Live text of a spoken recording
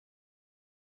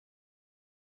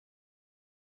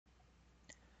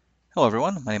Hello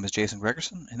everyone, my name is Jason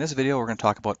Gregerson. In this video we're going to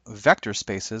talk about vector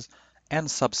spaces and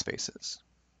subspaces.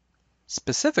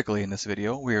 Specifically in this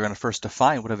video we are going to first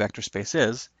define what a vector space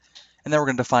is, and then we're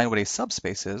going to define what a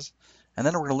subspace is, and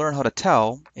then we're going to learn how to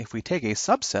tell if we take a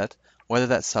subset whether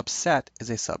that subset is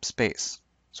a subspace.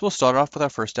 So we'll start off with our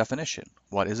first definition.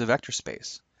 What is a vector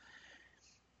space?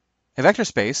 A vector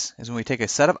space is when we take a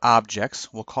set of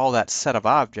objects, we'll call that set of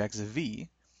objects V,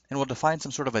 and we'll define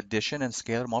some sort of addition and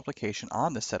scalar multiplication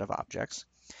on this set of objects.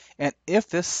 And if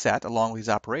this set, along with these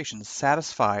operations,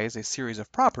 satisfies a series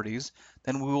of properties,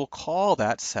 then we will call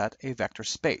that set a vector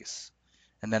space.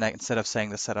 And then instead of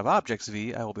saying the set of objects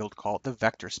V, I will be able to call it the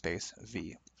vector space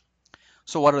V.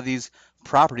 So what are these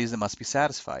properties that must be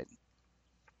satisfied?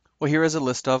 Well, here is a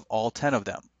list of all 10 of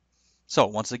them. So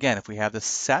once again, if we have this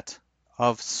set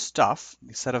of stuff,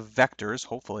 a set of vectors,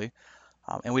 hopefully,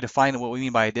 and we define what we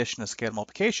mean by addition and scalar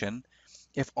multiplication,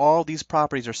 if all these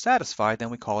properties are satisfied, then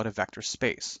we call it a vector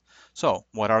space. So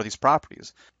what are these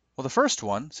properties? Well, the first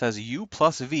one says U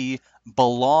plus V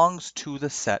belongs to the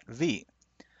set V.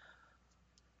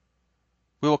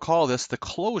 We will call this the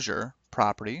closure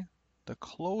property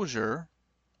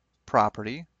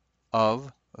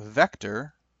of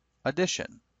vector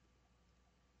addition.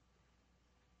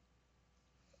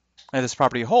 And this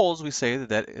property holds, we say that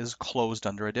that is closed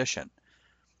under addition.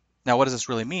 Now, what does this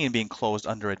really mean, being closed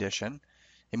under addition?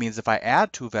 It means if I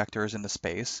add two vectors in the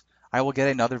space, I will get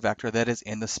another vector that is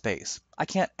in the space. I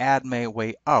can't add my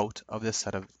way out of this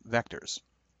set of vectors.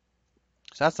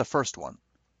 So that's the first one.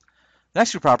 The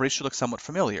next two properties should look somewhat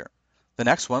familiar. The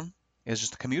next one is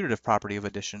just the commutative property of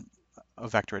addition,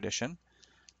 of vector addition.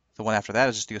 The one after that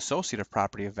is just the associative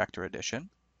property of vector addition.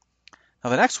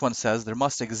 Now the next one says there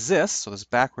must exist, so this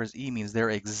backwards E means there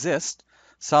exists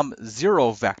some zero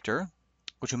vector,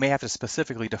 which we may have to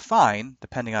specifically define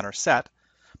depending on our set,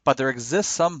 but there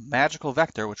exists some magical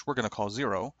vector, which we're going to call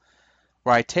 0,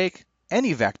 where I take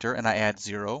any vector and I add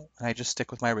 0, and I just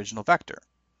stick with my original vector.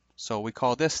 So we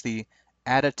call this the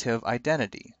additive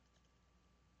identity.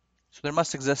 So there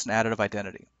must exist an additive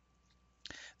identity.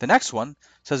 The next one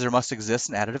says there must exist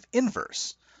an additive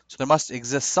inverse. So there must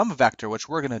exist some vector, which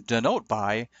we're going to denote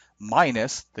by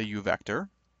minus the u vector,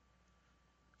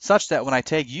 such that when I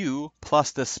take u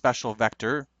plus this special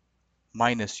vector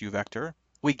minus u vector,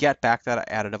 we get back that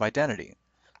additive identity.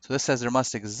 So this says there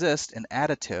must exist an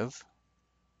additive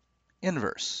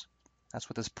inverse. That's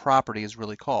what this property is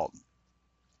really called.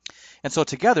 And so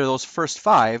together, those first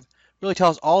 5 really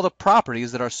tell us all the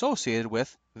properties that are associated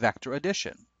with vector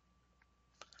addition.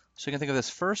 So you can think of this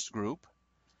first group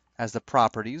as the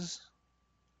properties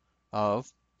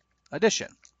of addition.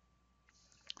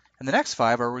 And the next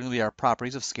 5 are really our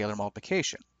properties of scalar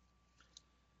multiplication.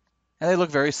 And they look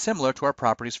very similar to our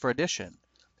properties for addition.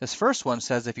 This first one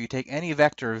says if you take any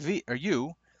vector v or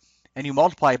u and you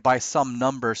multiply it by some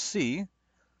number c,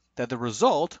 that the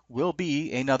result will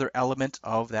be another element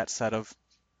of that set of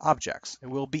objects. It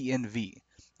will be in V.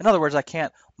 In other words, I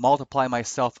can't multiply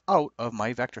myself out of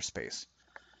my vector space.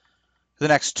 The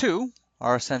next 2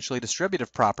 are essentially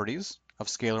distributive properties of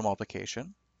scalar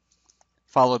multiplication,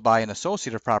 followed by an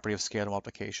associative property of scalar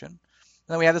multiplication. And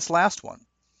then we have this last one.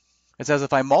 It says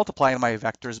if I multiply my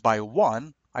vectors by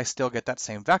 1, I still get that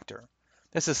same vector.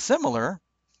 This is similar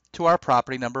to our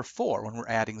property number 4 when we're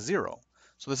adding 0.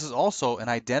 So this is also an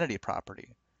identity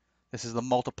property. This is the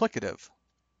multiplicative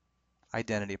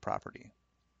identity property,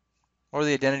 or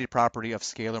the identity property of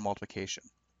scalar multiplication.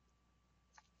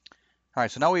 All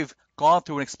right, so now we've gone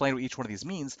through and explained what each one of these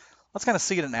means. Let's kind of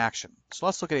see it in action. So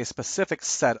let's look at a specific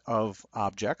set of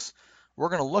objects. We're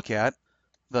going to look at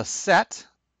the set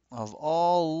of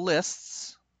all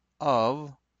lists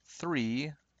of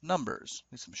 3 numbers.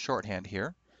 Need some shorthand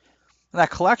here. And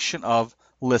that collection of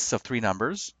lists of 3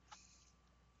 numbers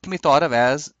can be thought of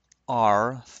as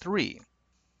R3.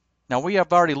 Now we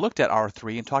have already looked at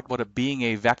R3 and talked about it being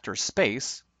a vector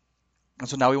space. And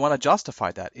so now we want to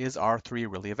justify that. Is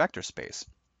R3 really a vector space?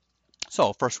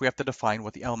 So first we have to define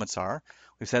what the elements are.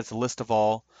 We've said it's a list of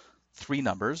all 3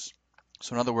 numbers.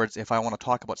 So in other words, if I want to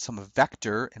talk about some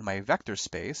vector in my vector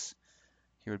space,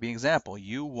 here would be an example,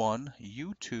 u1,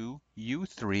 u2,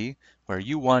 u3, where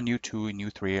u1, u2, and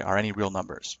u3 are any real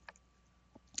numbers.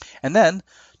 And then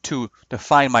to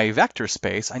define my vector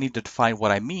space, I need to define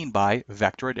what I mean by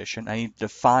vector addition. I need to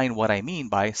define what I mean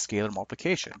by scalar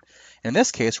multiplication. In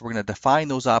this case, we're going to define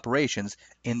those operations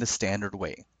in the standard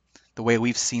way, the way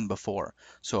we've seen before.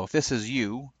 So if this is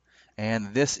u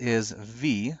and this is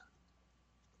v,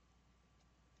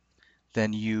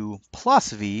 then u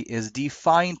plus v is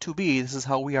defined to be, this is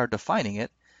how we are defining it,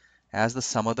 as the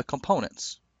sum of the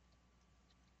components.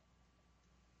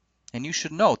 And you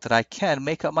should note that I can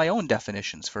make up my own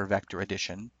definitions for vector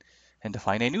addition and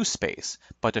define a new space.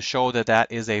 But to show that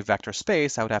that is a vector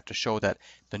space, I would have to show that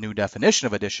the new definition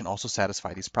of addition also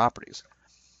satisfies these properties.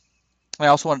 I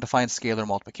also want to define scalar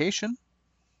multiplication,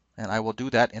 and I will do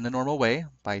that in the normal way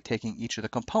by taking each of the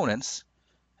components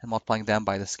and multiplying them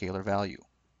by the scalar value.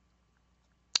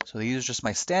 So these are just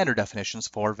my standard definitions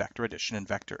for vector addition and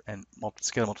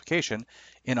scalar multiplication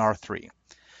in R3.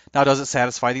 Now, does it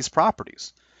satisfy these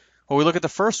properties? Well, we look at the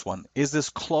first one. Is this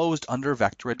closed under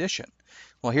vector addition?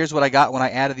 Well, here's what I got when I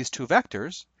added these two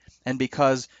vectors. And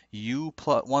because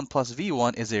u1 plus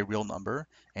v1 is a real number,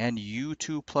 and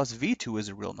u2 plus v2 is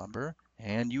a real number,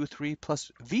 and u3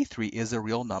 plus v3 is a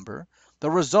real number, the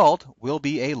result will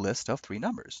be a list of three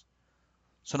numbers.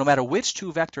 So no matter which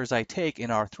two vectors I take in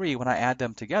R3, when I add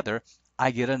them together,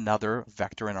 I get another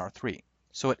vector in R3.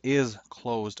 So it is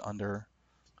closed under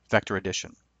vector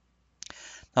addition.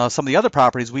 Now, some of the other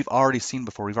properties we've already seen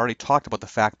before. We've already talked about the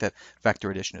fact that vector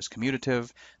addition is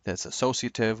commutative, that it's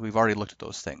associative. We've already looked at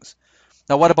those things.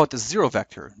 Now, what about the zero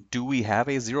vector? Do we have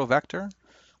a zero vector?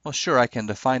 Well, sure, I can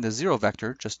define the zero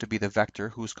vector just to be the vector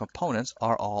whose components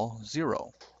are all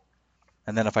 0.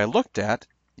 And then if I looked at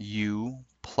u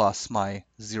plus my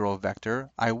 0 vector,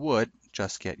 I would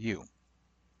just get u.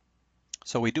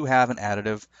 So we do have an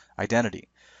additive identity.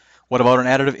 What about an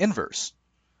additive inverse?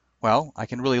 Well, I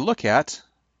can really look at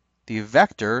the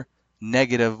vector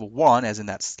 -1, as in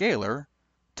that scalar,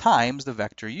 times the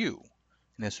vector u.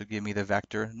 And this would give me the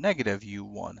vector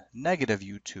 -u1,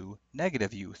 -u2,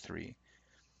 -u3.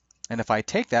 And if I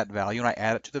take that value and I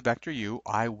add it to the vector u,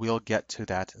 I will get to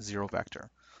that 0 vector.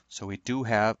 So we do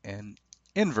have an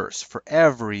inverse for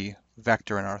every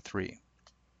vector in R3.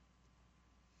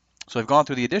 So I've gone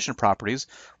through the addition properties.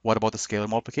 What about the scalar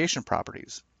multiplication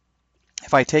properties?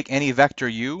 If I take any vector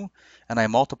u and I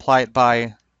multiply it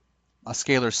by a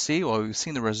scalar c, well, we've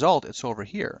seen the result, it's over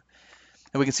here.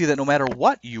 And we can see that no matter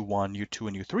what u1, u2,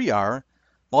 and u3 are,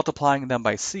 multiplying them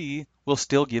by c will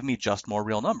still give me just more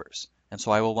real numbers. And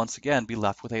so I will once again be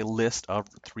left with a list of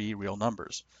 3 real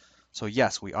numbers. So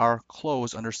yes, we are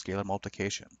closed under scalar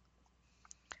multiplication.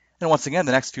 And once again,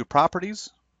 the next few properties,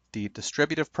 the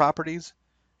distributive properties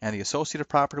and the associative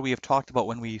property, we have talked about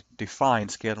when we define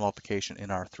scalar multiplication in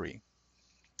R3.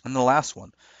 And the last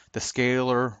one, the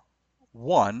scalar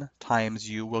 1 times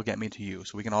u will get me to u.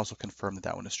 So we can also confirm that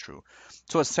that one is true.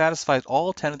 So it satisfies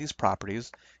all 10 of these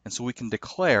properties, and so we can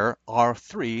declare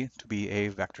R3 to be a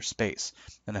vector space.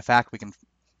 And in fact, we can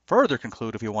further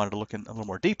conclude, if we wanted to look in a little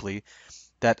more deeply,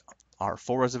 that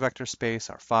R4 is a vector space,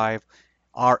 R5,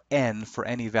 Rn for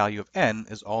any value of n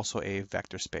is also a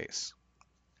vector space.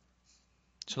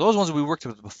 So those ones we worked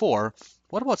with before.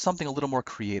 What about something a little more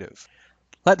creative?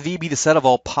 Let V be the set of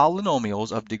all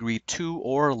polynomials of degree 2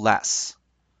 or less.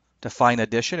 Define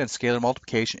addition and scalar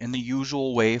multiplication in the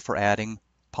usual way for adding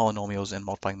polynomials and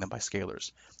multiplying them by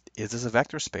scalars. Is this a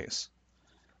vector space?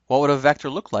 What would a vector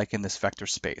look like in this vector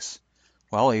space?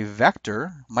 Well, a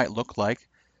vector might look like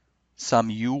some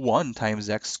u1 times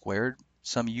x squared,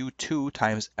 some u2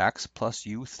 times x plus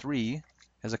u3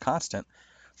 as a constant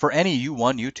for any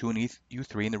u1, u2, and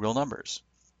u3 in the real numbers.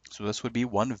 So this would be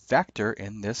one vector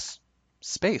in this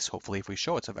space, hopefully, if we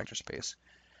show it's a vector space.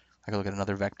 I can look at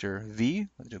another vector v.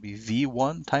 It would be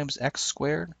v1 times x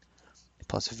squared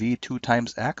plus v2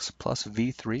 times x plus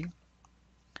v3.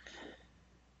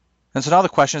 And so now the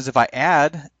question is, if I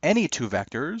add any two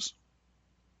vectors,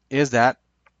 is that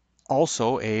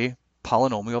also a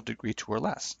polynomial of degree 2 or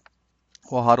less?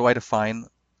 Well, how do I define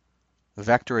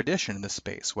vector addition in this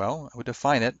space? Well, I would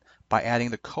define it by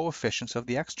adding the coefficients of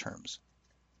the x terms.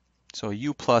 So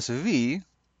u plus v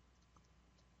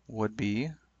would be,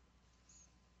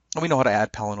 and we know how to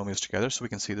add polynomials together, so we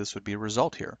can see this would be a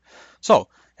result here. So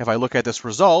if I look at this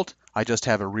result, I just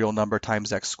have a real number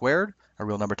times x squared, a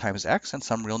real number times x, and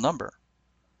some real number.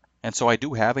 And so I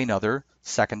do have another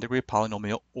second degree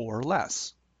polynomial or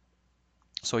less.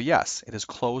 So yes, it is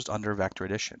closed under vector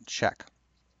addition. Check.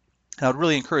 And I would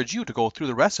really encourage you to go through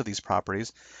the rest of these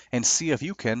properties and see if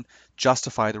you can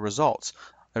justify the results.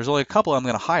 There's only a couple I'm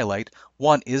going to highlight.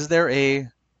 One, is there a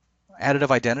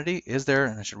additive identity? Is there,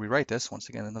 and I should rewrite this, once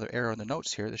again, another error in the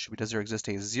notes here. This should be, does there exist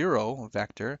a 0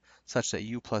 vector such that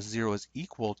u plus 0 is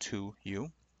equal to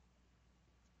u?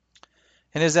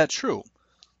 And is that true?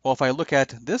 Well, if I look at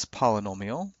this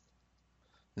polynomial,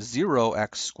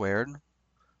 0x squared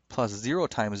plus 0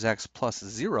 times x plus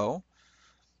 0,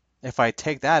 if I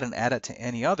take that and add it to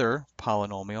any other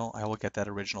polynomial, I will get that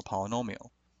original polynomial.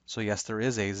 So yes, there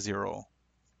is a 0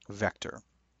 vector.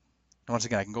 And once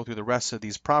again, I can go through the rest of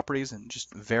these properties and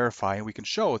just verify, and we can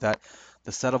show that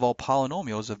the set of all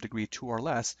polynomials of degree 2 or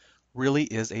less really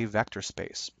is a vector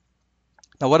space.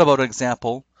 Now what about an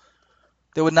example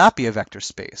that would not be a vector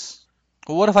space?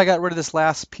 Well, what if I got rid of this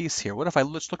last piece here? What if I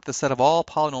just looked at the set of all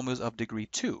polynomials of degree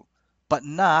 2, but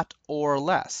not or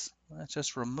less? Let's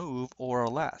just remove or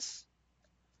less.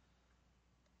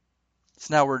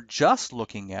 So now we're just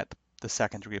looking at the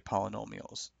second degree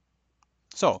polynomials.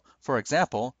 So, for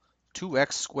example,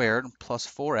 2x squared plus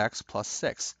 4x plus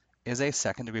 6 is a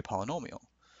second degree polynomial,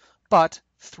 but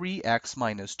 3x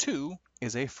minus 2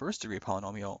 is a first degree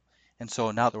polynomial. And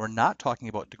so now that we're not talking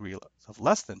about degree of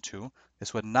less than 2,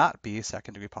 this would not be a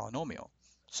second degree polynomial.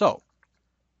 So,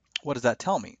 what does that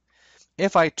tell me?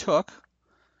 If I took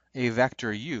a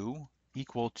vector u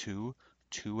equal to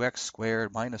 2x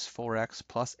squared minus 4x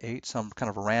plus 8, some kind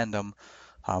of random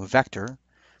vector, and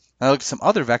I look at some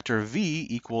other vector v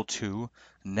equal to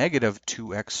negative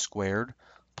 2x squared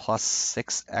plus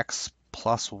 6x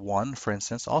plus 1, for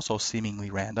instance, also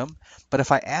seemingly random. But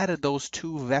if I added those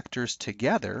two vectors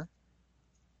together,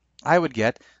 I would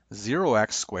get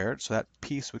 0x squared, so that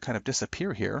piece would kind of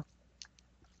disappear here.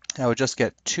 I would just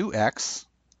get 2x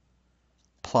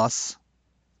plus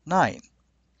 9.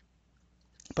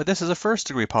 But this is a first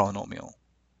degree polynomial.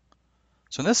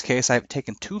 So in this case, I've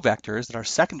taken two vectors that are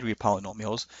second degree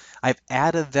polynomials, I've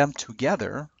added them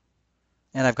together,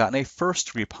 and I've gotten a first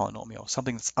degree polynomial,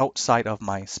 something that's outside of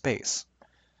my space.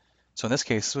 So in this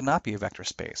case, this would not be a vector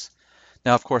space.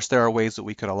 Now, of course, there are ways that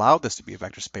we could allow this to be a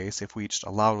vector space if we just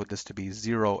allowed this to be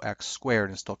 0x squared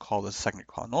and still call this a second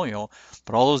degree polynomial,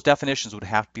 but all those definitions would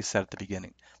have to be set at the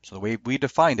beginning. So the way we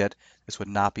defined it, this would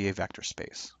not be a vector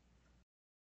space.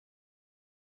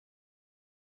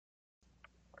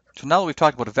 So now that we've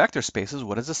talked about vector spaces,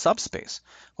 what is a subspace?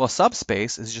 Well, a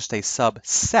subspace is just a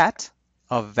subset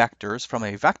of vectors from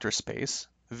a vector space,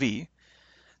 V,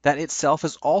 that itself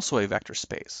is also a vector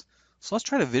space. So let's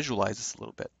try to visualize this a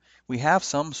little bit. We have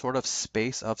some sort of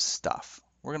space of stuff.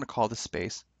 We're going to call this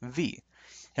space V.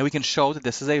 And we can show that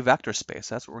this is a vector space.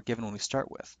 That's what we're given when we start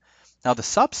with. Now the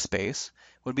subspace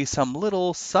would be some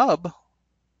little sub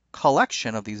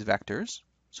collection of these vectors.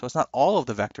 So it's not all of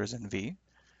the vectors in V.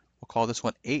 We'll call this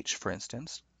one H, for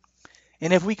instance.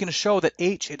 And if we can show that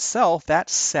H itself, that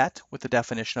set with the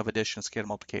definition of addition, scalar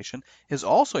multiplication, is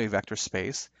also a vector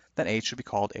space, then H should be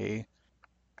called a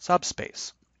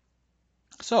subspace.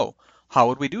 So how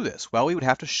would we do this? Well, we would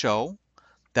have to show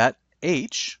that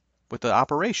H, with the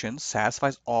operations,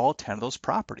 satisfies all 10 of those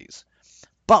properties.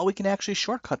 But we can actually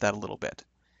shortcut that a little bit.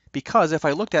 Because if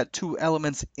I looked at two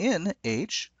elements in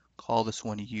H, call this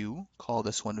one U, call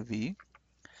this one V,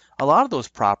 a lot of those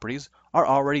properties are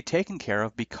already taken care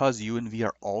of because U and V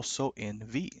are also in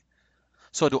V.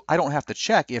 So I don't have to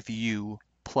check if U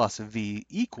plus V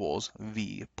equals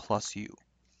V plus U.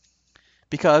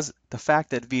 Because the fact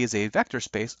that V is a vector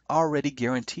space already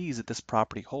guarantees that this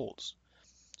property holds.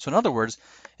 So in other words,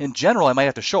 in general, I might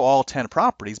have to show all 10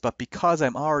 properties, but because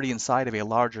I'm already inside of a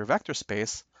larger vector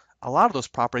space, a lot of those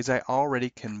properties I already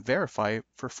can verify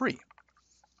for free.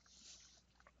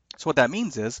 So what that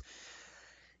means is,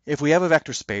 if we have a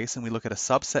vector space and we look at a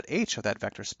subset H of that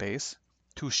vector space,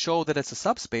 to show that it's a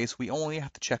subspace, we only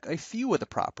have to check a few of the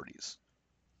properties.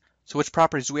 So which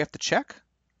properties do we have to check?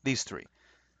 These three.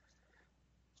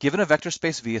 Given a vector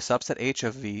space V, a subset H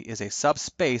of V is a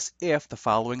subspace if the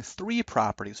following three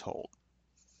properties hold.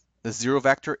 The zero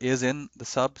vector is in the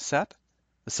subset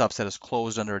is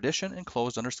closed under addition and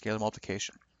closed under scalar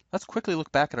multiplication. Let's quickly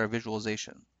look back at our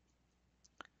visualization.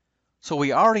 So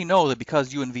we already know that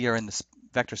because U and V are in the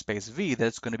vector space V, that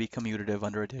it's going to be commutative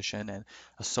under addition and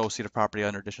associative property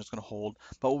under addition is going to hold.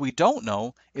 But what we don't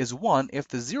know is, one, if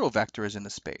the zero vector is in the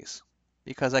space,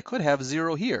 because I could have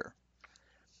 0 here.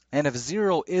 And if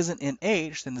 0 isn't in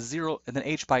H, then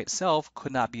H by itself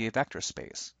could not be a vector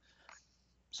space.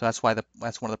 So that's one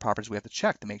of the properties we have to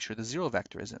check to make sure the 0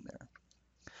 vector is in there.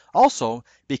 Also,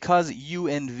 because U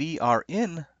and V are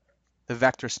in the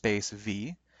vector space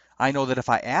V, I know that if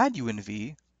I add U and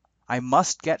V, I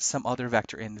must get some other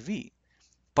vector in V.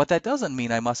 But that doesn't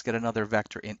mean I must get another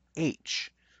vector in H.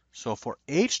 So for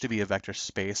H to be a vector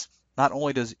space, not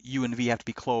only does U and V have to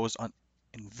be closed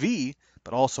in V,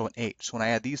 but also in H. So when I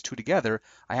add these two together,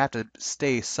 I have to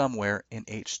stay somewhere in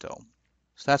H still.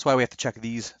 So that's why we have to check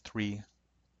these three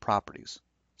properties.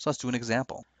 So let's do an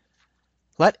example.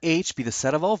 Let H be the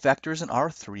set of all vectors in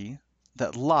R3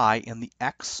 that lie in the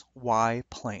XY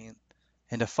plane,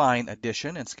 and define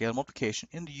addition and scalar multiplication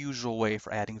in the usual way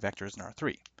for adding vectors in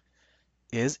R3.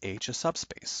 Is H a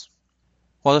subspace?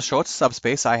 Well, to show it's a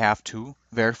subspace, I have to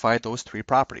verify those three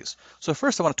properties. So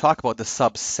first I want to talk about the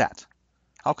subset.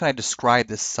 How can I describe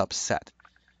this subset?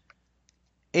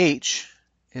 H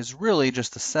is really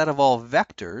just the set of all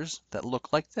vectors that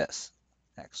look like this,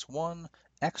 x1,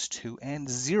 x2, and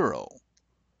 0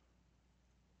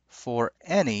 for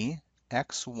any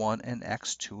x1 and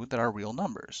x2 that are real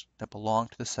numbers, that belong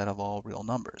to the set of all real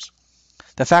numbers.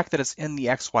 The fact that it's in the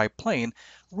xy plane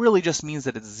really just means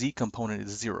that its z component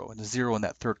is 0, and 0 in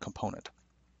that third component.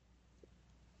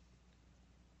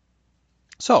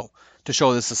 So, to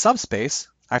show this is a subspace,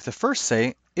 I have to first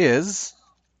say, is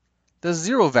the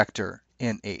 0 vector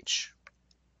in H?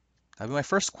 That would be my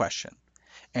first question.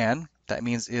 And that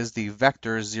means, is the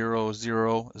vector 0,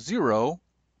 0, 0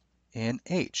 in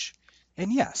H?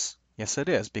 And yes, it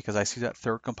is, because I see that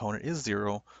third component is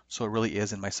 0, so it really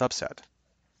is in my subset.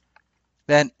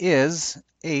 Then is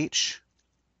H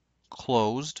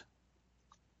closed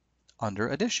under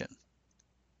addition?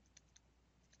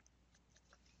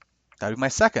 That would be my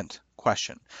second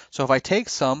question. So if I take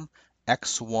some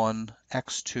x1,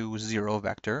 x2, 0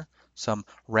 vector, some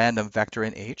random vector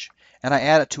in H, and I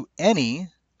add it to any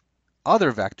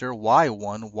other vector,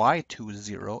 y1, y2,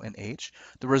 0 in H,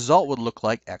 the result would look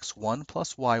like x1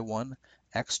 plus y1,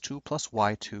 x2 plus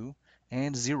y2,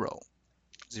 and 0.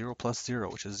 0 plus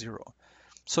 0, which is 0.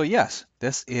 So yes,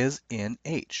 this is in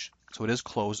H. So it is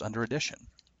closed under addition.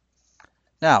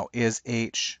 Now, is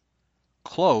H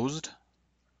closed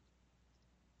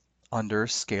under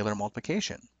scalar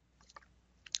multiplication?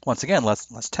 Once again,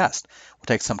 let's test. We'll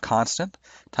take some constant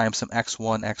times some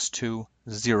x1, x2,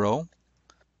 0.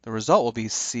 The result will be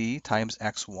c times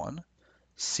x1,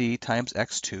 c times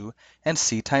x2, and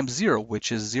c times 0,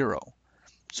 which is 0.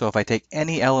 So if I take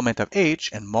any element of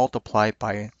H and multiply it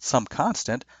by some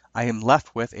constant, I am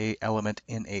left with an element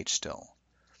in H still.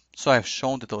 So I've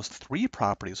shown that those three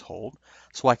properties hold,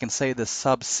 so I can say the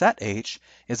subset H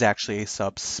is actually a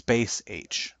subspace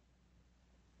H.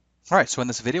 All right, so in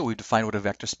this video, we've defined what a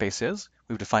vector space is,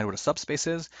 we've defined what a subspace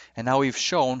is, and now we've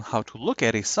shown how to look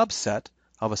at a subset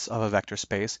of a vector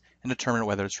space and determine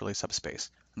whether it's really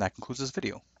subspace. And that concludes this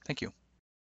video. Thank you.